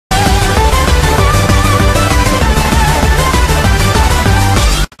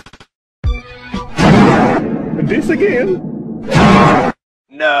again?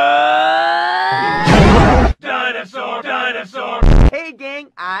 No! Dinosaur, dinosaur! Hey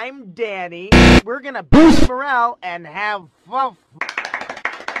gang, I'm Danny. We're gonna boost morale and have fun.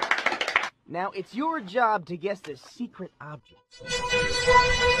 Now it's your job to guess the secret object.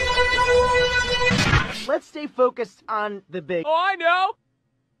 Let's stay focused on the big. Oh, I know!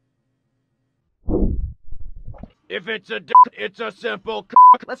 If it's a it's a simple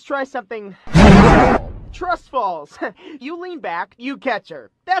Let's try something. Trust falls. You lean back, you catch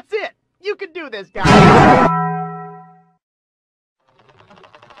her. That's it. You can do this, guys.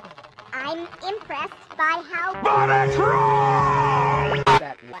 I'm impressed by how... But it's wrong!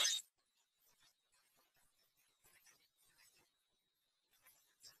 That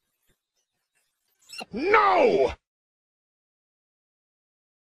No!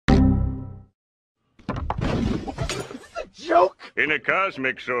 joke. In a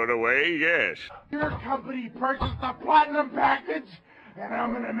cosmic sort of way, yes. Your company purchased the platinum package, and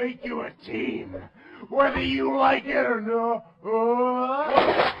I'm gonna make you a team, whether you like it or no.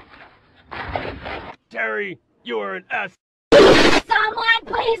 Terry, you are an S. Someone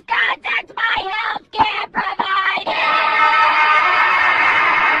please contact my healthcare provider!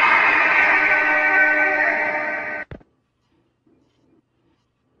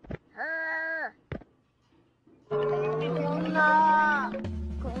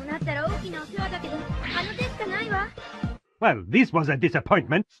 Well, this was a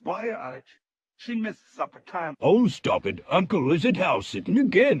disappointment. Quiet. She misses up her time. Oh, stop it. Uncle is at house sitting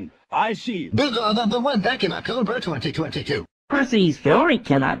again. I see. The one back in October 2022. Percy's fury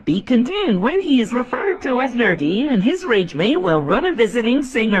cannot be contained when he is referred to as nerdy, and his rage may well run a visiting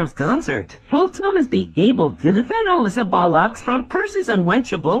singer's concert. Will Thomas be able to defend Alyssa Bollocks from Percy's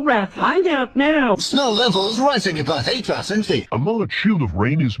unquenchable wrath? Find out now! Snow levels rising above 8,000 feet. A large shield of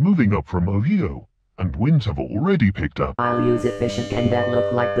rain is moving up from Ohio, and winds have already picked up. I'll use efficient and that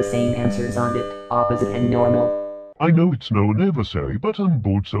look like the same answers on it, opposite and normal. I know it's no adversary, but I'm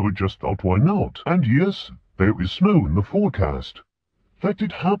bored, so I just thought why not? And yes, there is snow in the forecast. That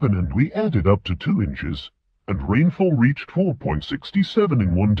did happen, and we added up to 2 inches. And rainfall reached 4.67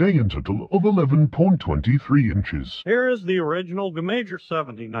 in one day and a total of 11.23 inches. Here is the original Major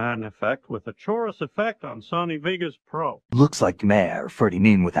 79 effect with a chorus effect on Sony Vegas Pro. Looks like Mayor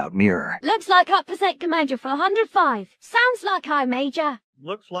 39 without mirror. Looks like up percent Commander for 105. Sounds like high Major.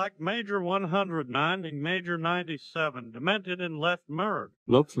 Looks like Major 109 and Major 97, demented and left mirrored.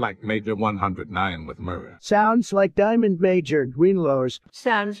 Looks like Major 109 with mirror. Sounds like Diamond Major, Green Lowers.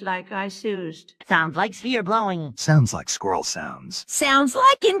 Sounds like I soused. Sounds like sphere blowing. Sounds like squirrel sounds. Sounds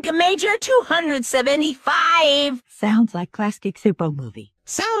like Inca Major 275. Sounds like Classic Super movie.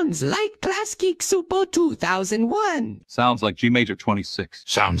 Sounds like Classic Super 2001. Sounds like G Major 26.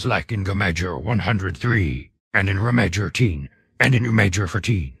 Sounds like in G Major 103. And in Re Major teen. And in Re Major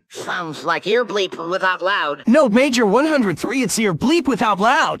 14. Sounds like ear bleep without loud. No, Major 103, it's ear bleep without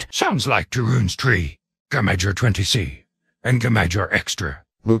loud. Sounds like Jeroen's tree. G Major 20C. And G Major extra.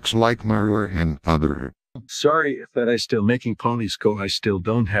 Looks like mirror and other. Sorry that I still making ponies go. I still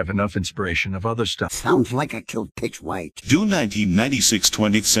don't have enough inspiration of other stuff. Sounds like I killed Pitch White. Do 1996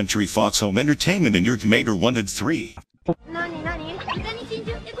 20th Century Fox Home Entertainment in your Major 103.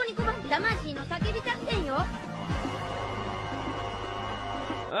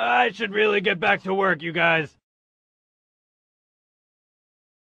 I should really get back to work, you guys.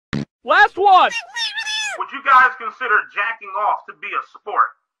 Last one! Would you guys consider jacking off to be a sport?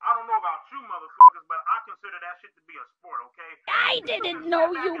 I don't know about you motherfuckers, but I consider that shit to be a sport, okay? I didn't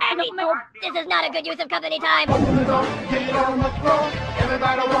know you didn't know. This is not a good use of company time. This is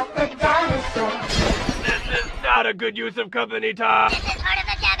not a good use of company time. This is part of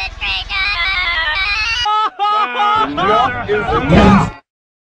the demonstration. What is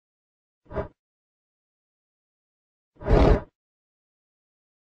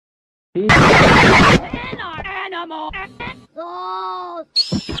Animal.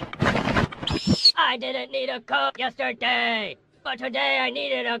 I didn't need a Coke yesterday, but today I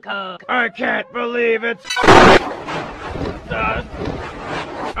needed a Coke. I can't believe it's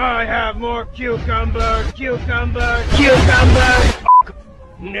I have more cucumbers.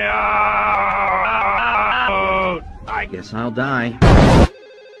 No! I guess I'll die.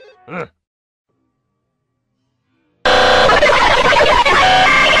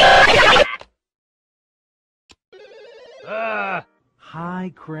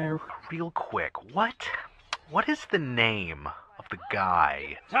 Hi, Claire. Real quick, what is the name of the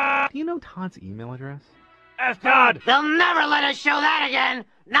guy? Todd! Do you know Todd's email address? Ask Todd! They'll never let us show that again!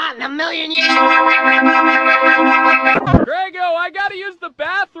 Not in a million years! Grego, I gotta use the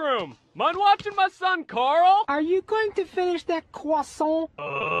bathroom! Mind watching my son Carl? Are you going to finish that croissant? I'm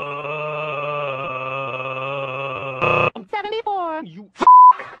 74. You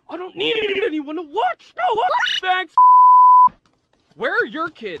I don't need anyone to watch! No! Thanks! Where are your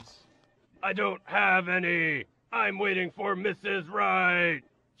kids? I don't have any. I'm waiting for Mrs. Wright.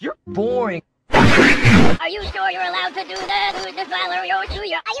 You're boring. Are you sure you're allowed to do that? Are you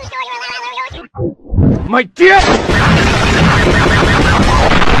sure you're allowed to? My dear!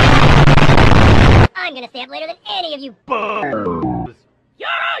 I'm gonna stay up later than any of you. Buzz. You're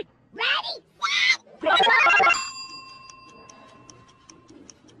right. Ready?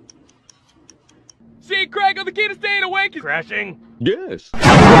 See, Craig, the key to staying awake is crashing. Yes.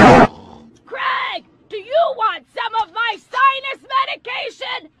 Craig, do you want some of my sinus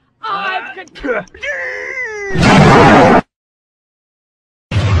medication? Looks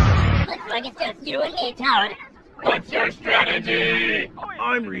like it's just you and me, Todd. What's your strategy?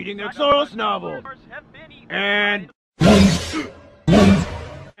 I'm reading a Soros novel. And...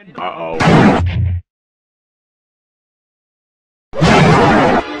 Uh-oh.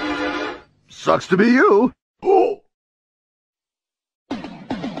 Sucks to be you. Oh!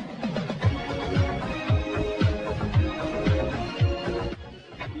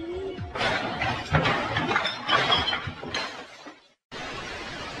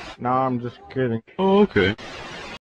 No, I'm just kidding. Oh, okay.